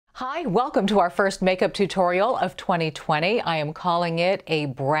Hi, welcome to our first makeup tutorial of 2020. I am calling it a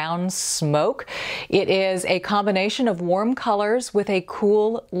brown smoke. It is a combination of warm colors with a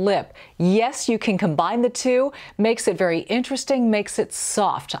cool lip. Yes, you can combine the two, makes it very interesting, makes it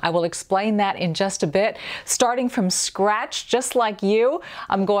soft. I will explain that in just a bit. Starting from scratch, just like you,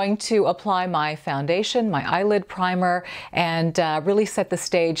 I'm going to apply my foundation, my eyelid primer, and really set the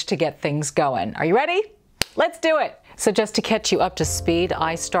stage to get things going. Are you ready? Let's do it. So just to catch you up to speed,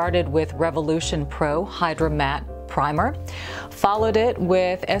 I started with Revolution Pro Hydra Matte Primer, followed it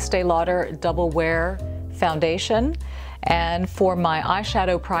with Estée Lauder Double Wear Foundation, and for my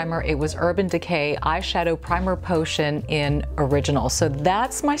eyeshadow primer, it was Urban Decay Eyeshadow Primer Potion in Original. So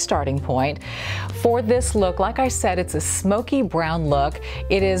that's my starting point. For this look, like I said, it's a smoky brown look.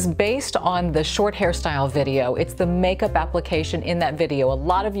 It is based on the short hairstyle video. It's the makeup application in that video. A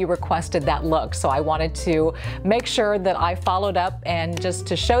lot of you requested that look, so I wanted to make sure that I followed up and just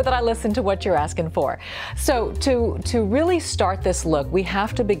to show that I listened to what you're asking for. So to really start this look, we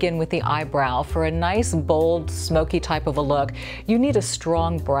have to begin with the eyebrow. For a nice, bold, smoky type of a look, you need a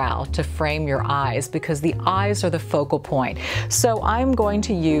strong brow to frame your eyes because the eyes are the focal point. So I'm going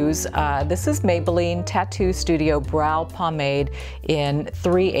to use, this is Maybelline Tattoo Studio Brow Pomade in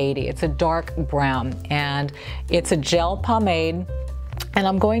 380. It's a dark brown and it's a gel pomade. And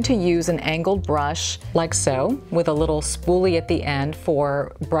I'm going to use an angled brush like so with a little spoolie at the end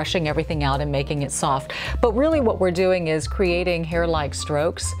for brushing everything out and making it soft. But really what we're doing is creating hair-like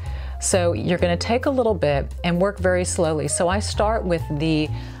strokes. So you're going to take a little bit and work very slowly. So I start with the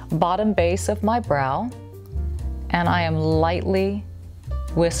bottom base of my brow and I am lightly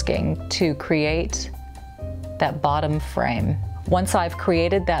whisking to create that bottom frame. Once I've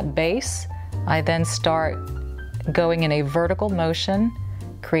created that base, I then start going in a vertical motion,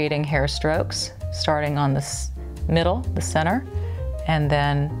 creating hair strokes, starting on the middle, the center, and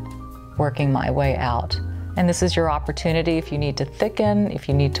then working my way out. And this is your opportunity if you need to thicken, if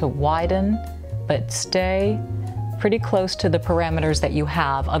you need to widen, but stay pretty close to the parameters that you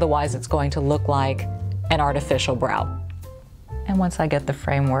have, otherwise it's going to look like an artificial brow. And once I get the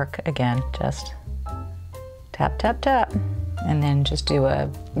framework, again, just tap, tap, tap, and then just do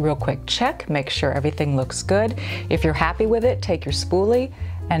a real quick check, make sure everything looks good. If you're happy with it, take your spoolie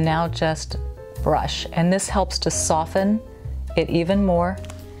and now just brush. And this helps to soften it even more,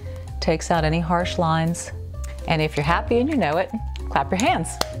 takes out any harsh lines. And if you're happy and you know it, clap your hands.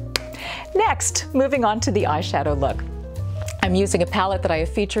 Next, moving on to the eyeshadow look. I'm using a palette that I have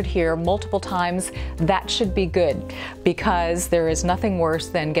featured here multiple times. That should be good because there is nothing worse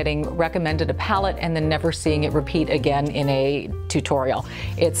than getting recommended a palette and then never seeing it repeat again in a tutorial.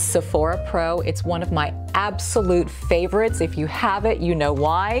 It's Sephora Pro. It's one of my absolute favorites. If you have it, you know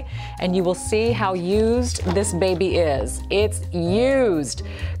why, and you will see how used this baby is. It's used.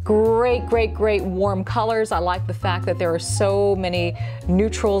 Great, great, great warm colors. I like the fact that there are so many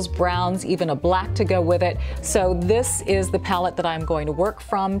neutrals, browns, even a black to go with it. So this is the palette that I'm going to work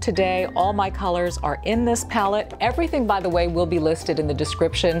from today. All my colors are in this palette. Everything, by the way, will be listed in the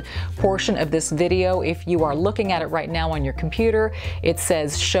description portion of this video. If you are looking at it right now on your computer, it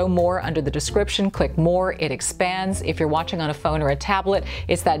says show more under the description. Click more, it expands. If you're watching on a phone or a tablet,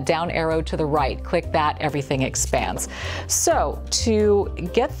 it's that down arrow to the right. Click that, everything expands. So to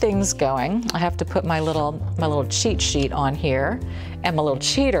get things going, I have to put my little cheat sheet on here and my little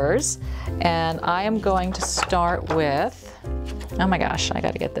cheaters, and I am going to start with, oh my gosh, I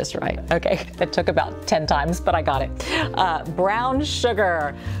got to get this right. Okay, it took about 10 times, but I got it. Brown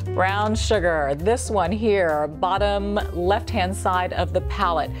sugar, brown sugar. This one here, bottom left-hand side of the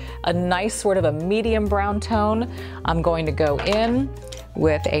palette, a nice sort of a medium brown tone. I'm going to go in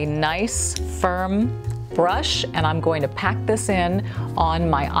with a nice firm brush and I'm going to pack this in on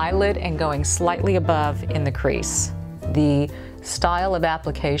my eyelid and going slightly above in the crease. The style of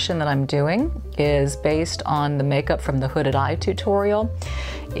application that I'm doing is based on the makeup from the Hooded Eye tutorial.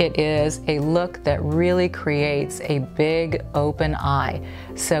 It is a look that really creates a big open eye.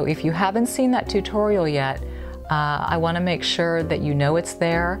 So if you haven't seen that tutorial yet, I want to make sure that you know it's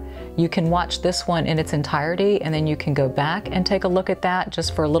there. You can watch this one in its entirety and then you can go back and take a look at that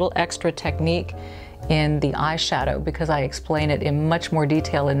just for a little extra technique in the eyeshadow because I explain it in much more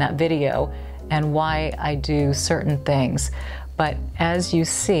detail in that video and why I do certain things. But as you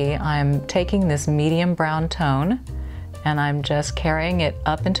see, I'm taking this medium brown tone and I'm just carrying it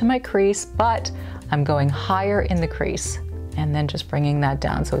up into my crease, but I'm going higher in the crease and then just bringing that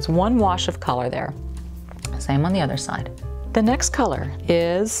down. So it's one wash of color there. Same on the other side. The next color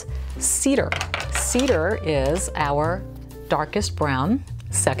is Cedar. Cedar is our darkest brown.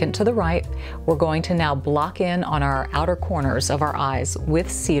 second to the right. We're going to now block in on our outer corners of our eyes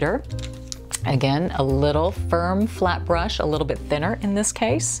with Cedar. Again, a little firm flat brush, a little bit thinner in this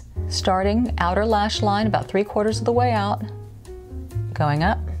case. Starting outer lash line about 3/4 of the way out, going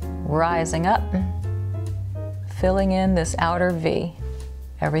up, rising up, filling in this outer V.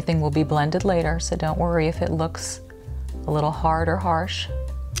 Everything will be blended later, so don't worry if it looks a little hard or harsh.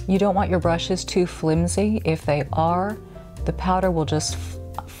 You don't want your brushes too flimsy. If they are, the powder will just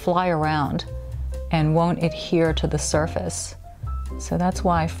fly around and won't adhere to the surface. So that's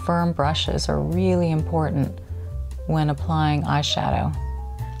why firm brushes are really important when applying eyeshadow.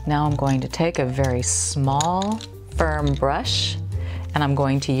 Now I'm going to take a very small, firm brush, and I'm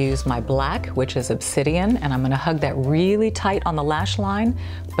going to use my black, which is Obsidian, and I'm going to hug that really tight on the lash line,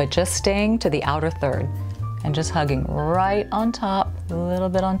 but just staying to the outer third, and just hugging right on top, a little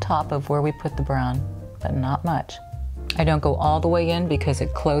bit on top of where we put the brown, but not much. I don't go all the way in because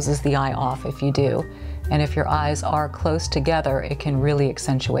it closes the eye off if you do, and if your eyes are close together, it can really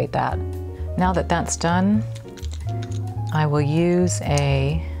accentuate that. Now that that's done, I will use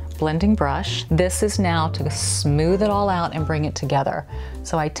a blending brush. This is now to smooth it all out and bring it together.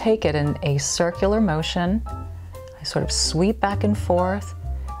 So I take it in a circular motion, I sort of sweep back and forth,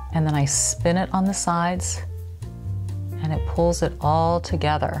 and then I spin it on the sides, and it pulls it all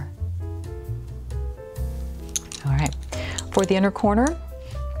together. All right, for the inner corner,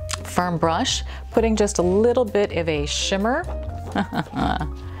 firm brush, putting just a little bit of a shimmer.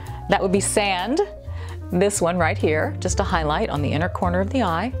 That would be sand. This one right here, just a highlight on the inner corner of the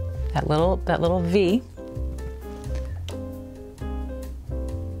eye, that little V.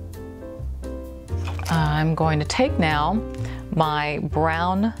 I'm going to take now my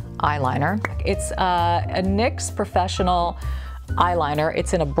brown eyeliner. It's a NYX Professional eyeliner.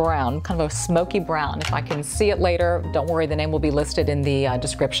 It's in a brown, kind of a smoky brown. If I can see it later, don't worry, the name will be listed in the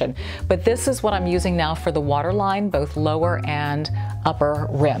description. But this is what I'm using now for the waterline, both lower and upper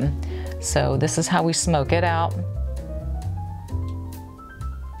rim. So this is how we smoke it out.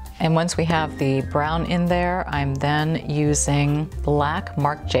 And once we have the brown in there, I'm then using black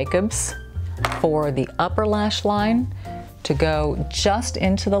Marc Jacobs for the upper lash line to go just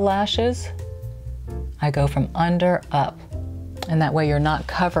into the lashes. I go from under up. And that way you're not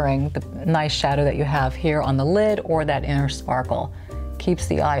covering the nice shadow that you have here on the lid or that inner sparkle. Keeps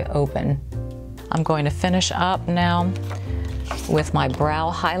the eye open. I'm going to finish up now with my brow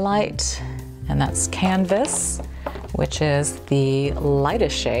highlight, and that's Canvas, which is the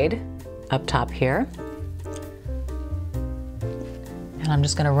lightest shade up top here. And I'm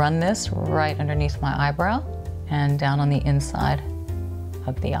just gonna run this right underneath my eyebrow and down on the inside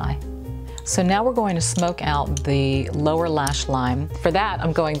of the eye. So now we're going to smoke out the lower lash line. For that,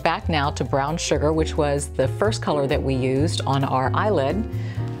 I'm going back now to Brown Sugar, which was the first color that we used on our eyelid.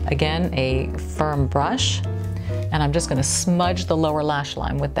 Again, a firm brush, and I'm just gonna smudge the lower lash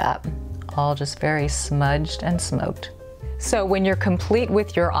line with that. All just very smudged and smoked. So when you're complete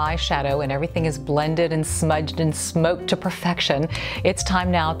with your eyeshadow and everything is blended and smudged and smoked to perfection, it's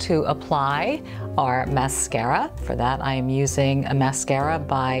time now to apply our mascara. For that, I am using a mascara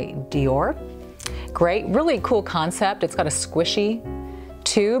by Dior. Great, really cool concept. It's got a squishy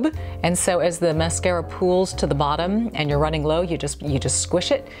tube, and so as the mascara pools to the bottom and you're running low, you just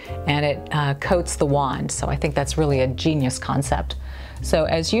squish it and it coats the wand. So I think that's really a genius concept. So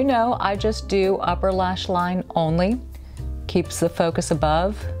as you know, I just do upper lash line only. Keeps the focus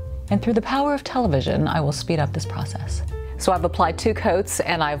above, and through the power of television, I will speed up this process. So I've applied 2 coats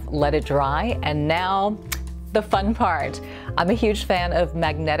and I've let it dry, and now the fun part. I'm a huge fan of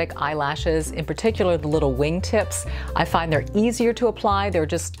magnetic eyelashes, in particular the little wing tips. I find they're easier to apply. They're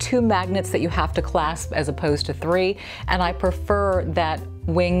just 2 magnets that you have to clasp as opposed to 3, and I prefer that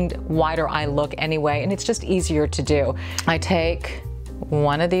winged, wider eye look anyway, and it's just easier to do. I take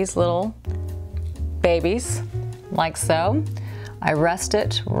one of these little babies, like so. I rest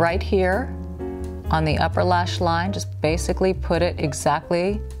it right here on the upper lash line, just basically put it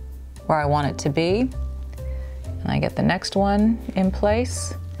exactly where I want it to be. And I get the next one in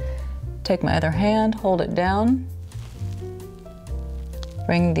place. Take my other hand, hold it down.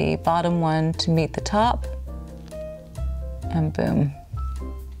 Bring the bottom one to meet the top, and boom.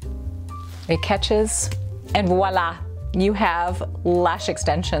 It catches, and voila, you have lash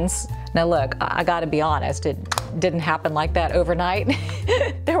extensions. Now look, I gotta be honest, it didn't happen like that overnight.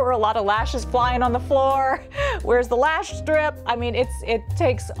 There were a lot of lashes flying on the floor. Where's the lash strip? I mean, it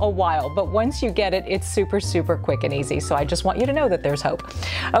takes a while, but once you get it, it's super, super quick and easy. So I just want you to know that there's hope.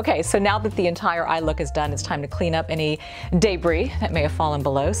 Okay, so now that the entire eye look is done, it's time to clean up any debris that may have fallen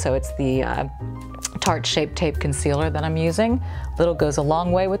below. So it's the Tarth Shape Tape Concealer that I'm using. Little goes a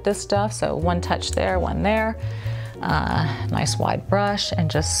long way with this stuff. So one touch there, one there. Nice wide brush,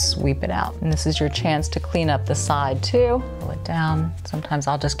 and just sweep it out. And this is your chance to clean up the side too. Pull it down. Sometimes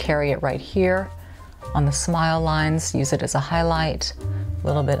I'll just carry it right here on the smile lines, use it as a highlight, a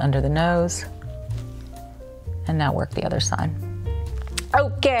little bit under the nose. And now work the other side.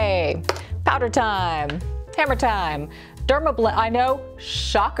 Okay, powder time, hammer time. Dermablend, I know,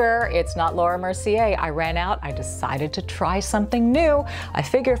 shocker, it's not Laura Mercier. I ran out, I decided to try something new. I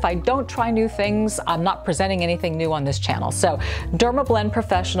figure if I don't try new things, I'm not presenting anything new on this channel. So, Dermablend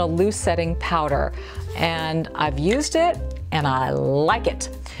Professional Loose Setting Powder. And I've used it, and I like it.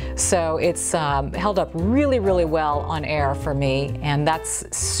 So it's held up really, really well on air for me, and that's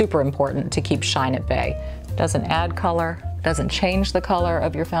super important to keep shine at bay. Doesn't add color, doesn't change the color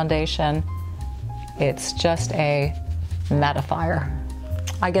of your foundation. It's just a mattifier.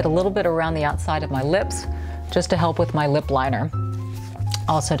 I get a little bit around the outside of my lips just to help with my lip liner.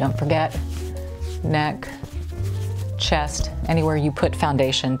 Also, don't forget neck, chest, anywhere you put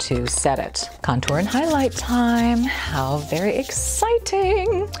foundation to set it. Contour and highlight time. How very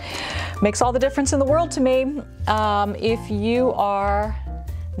exciting. Makes all the difference in the world to me. If you are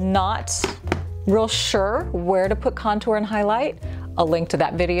not real sure where to put contour and highlight, a link to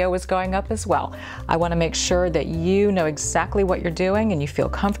that video is going up as well. I want to make sure that you know exactly what you're doing and you feel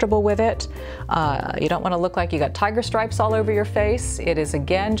comfortable with it. You don't want to look like you got tiger stripes all over your face. It is,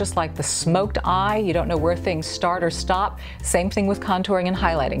 again, just like the smoked eye. You don't know where things start or stop. Same thing with contouring and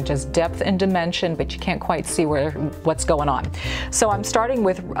highlighting, just depth and dimension, but you can't quite see what's going on. So I'm starting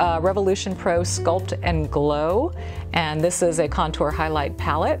with Revolution Pro Sculpt and Glow, and this is a contour highlight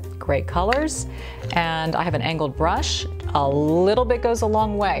palette. Great colors, and I have an angled brush. A little bit goes a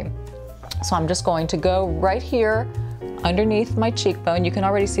long way. So I'm just going to go right here underneath my cheekbone. You can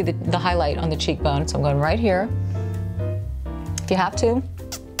already see the highlight on the cheekbone, so I'm going right here. If you have to,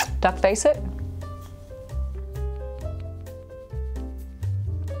 duck face it.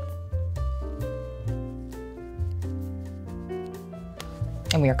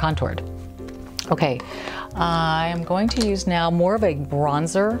 And we are contoured. Okay, I am going to use now more of a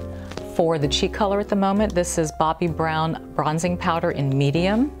bronzer for the cheek color at the moment. This is Bobbi Brown Bronzing Powder in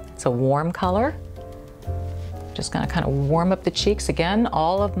medium. It's a warm color. Just gonna kind of warm up the cheeks again.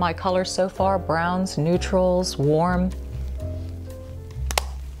 All of my colors so far, browns, neutrals, warm.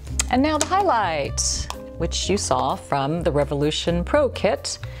 And now the highlight, which you saw from the Revolution Pro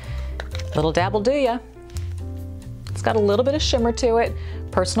kit. Little dab will do ya. It's got a little bit of shimmer to it.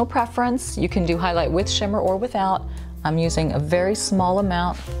 Personal preference, you can do highlight with shimmer or without. I'm using a very small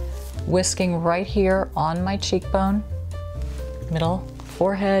amount, whisking right here on my cheekbone, middle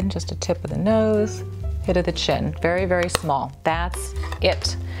forehead, just a tip of the nose, hit of the chin. Very, very small. That's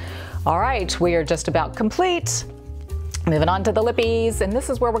it. All right, we are just about complete. Moving on to the lippies, and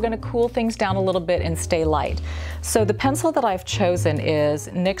this is where we're going to cool things down a little bit and stay light. So the pencil that I've chosen is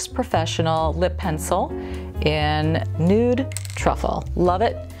NYX Professional Lip Pencil in Nude Truffle. Love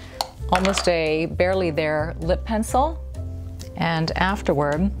it. Almost a barely there lip pencil. And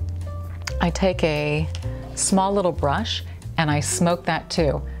afterward, I take a small little brush and I smoke that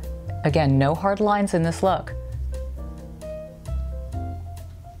too. Again, no hard lines in this look.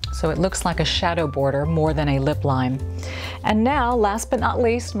 So it looks like a shadow border more than a lip line. And now, last but not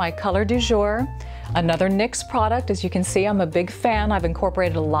least, my color du jour. Another NYX product. As you can see, I'm a big fan. I've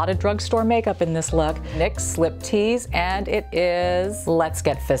incorporated a lot of drugstore makeup in this look. NYX Sliptease, and it is Let's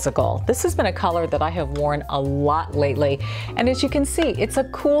Get Physical. This has been a color that I have worn a lot lately. And as you can see, it's a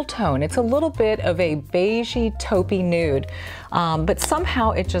cool tone. It's a little bit of a beigey, taupey nude, but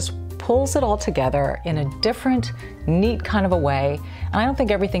somehow it just pulls it all together in a different, neat kind of a way. And I don't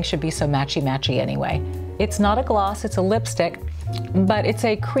think everything should be so matchy-matchy anyway. It's not a gloss, it's a lipstick, but it's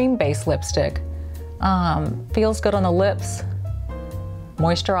a cream-based lipstick. Feels good on the lips,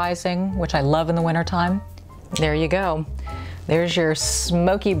 moisturizing, which I love in the wintertime. There you go. There's your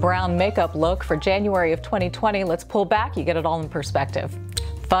smoky brown makeup look for January of 2020. Let's pull back, you get it all in perspective.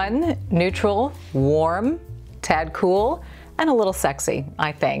 Fun, neutral, warm, tad cool, and a little sexy,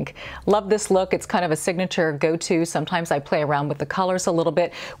 I think. Love this look. It's kind of a signature go-to. Sometimes I play around with the colors a little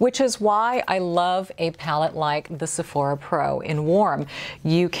bit, which is why I love a palette like the Sephora Pro in Warm.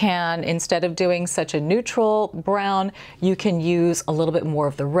 You can, instead of doing such a neutral brown, you can use a little bit more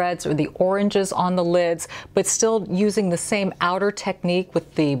of the reds or the oranges on the lids, but still using the same outer technique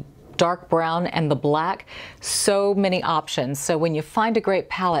with the dark brown and the black. So many options. So when you find a great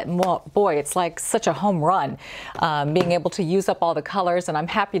palette, boy, it's like such a home run, being able to use up all the colors. And I'm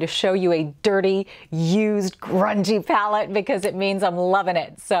happy to show you a dirty, used, grungy palette because it means I'm loving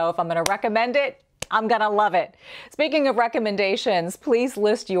it. So if I'm going to recommend it, I'm gonna love it. Speaking of recommendations, please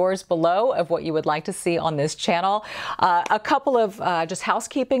list yours below of what you would like to see on this channel. A couple of just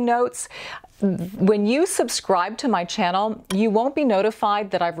housekeeping notes. When you subscribe to my channel, you won't be notified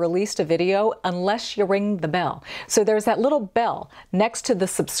that I've released a video unless you ring the bell. So there's that little bell next to the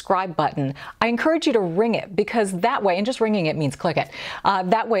subscribe button. I encourage you to ring it because that way, and just ringing it means click it.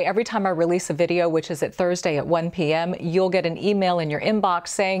 That way, every time I release a video, which is at Thursday at 1 p.m., you'll get an email in your inbox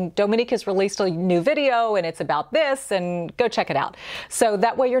saying, Dominique has released a new video and it's about this, and go check it out. So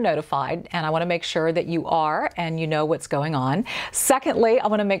that way you're notified, and I want to make sure that you are and you know what's going on. Secondly, I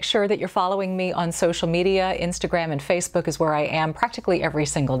want to make sure that you're following me on social media. Instagram and Facebook is where I am practically every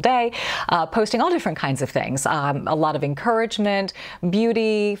single day, posting all different kinds of things. A lot of encouragement,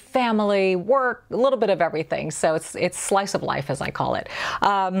 beauty, family, work, a little bit of everything. So it's slice of life, as I call it.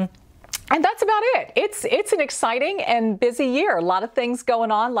 And that's about it. It's an exciting and busy year. A lot of things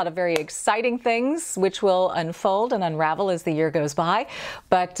going on, a lot of very exciting things, which will unfold and unravel as the year goes by.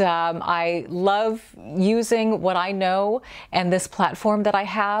 But I love using what I know and this platform that I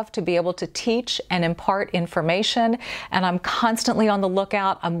have to be able to teach and impart information. And I'm constantly on the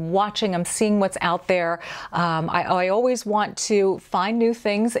lookout. I'm watching, I'm seeing what's out there. I always want to find new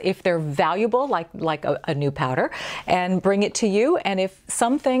things if they're valuable, like a new powder, and bring it to you. And if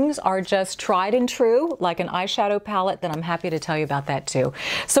some things are just tried and true, like an eyeshadow palette, then I'm happy to tell you about that too.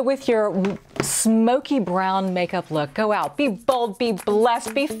 So with your smoky brown makeup look, go out, be bold, be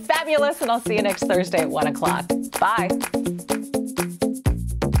blessed, be fabulous, and I'll see you next Thursday at 1 o'clock. Bye.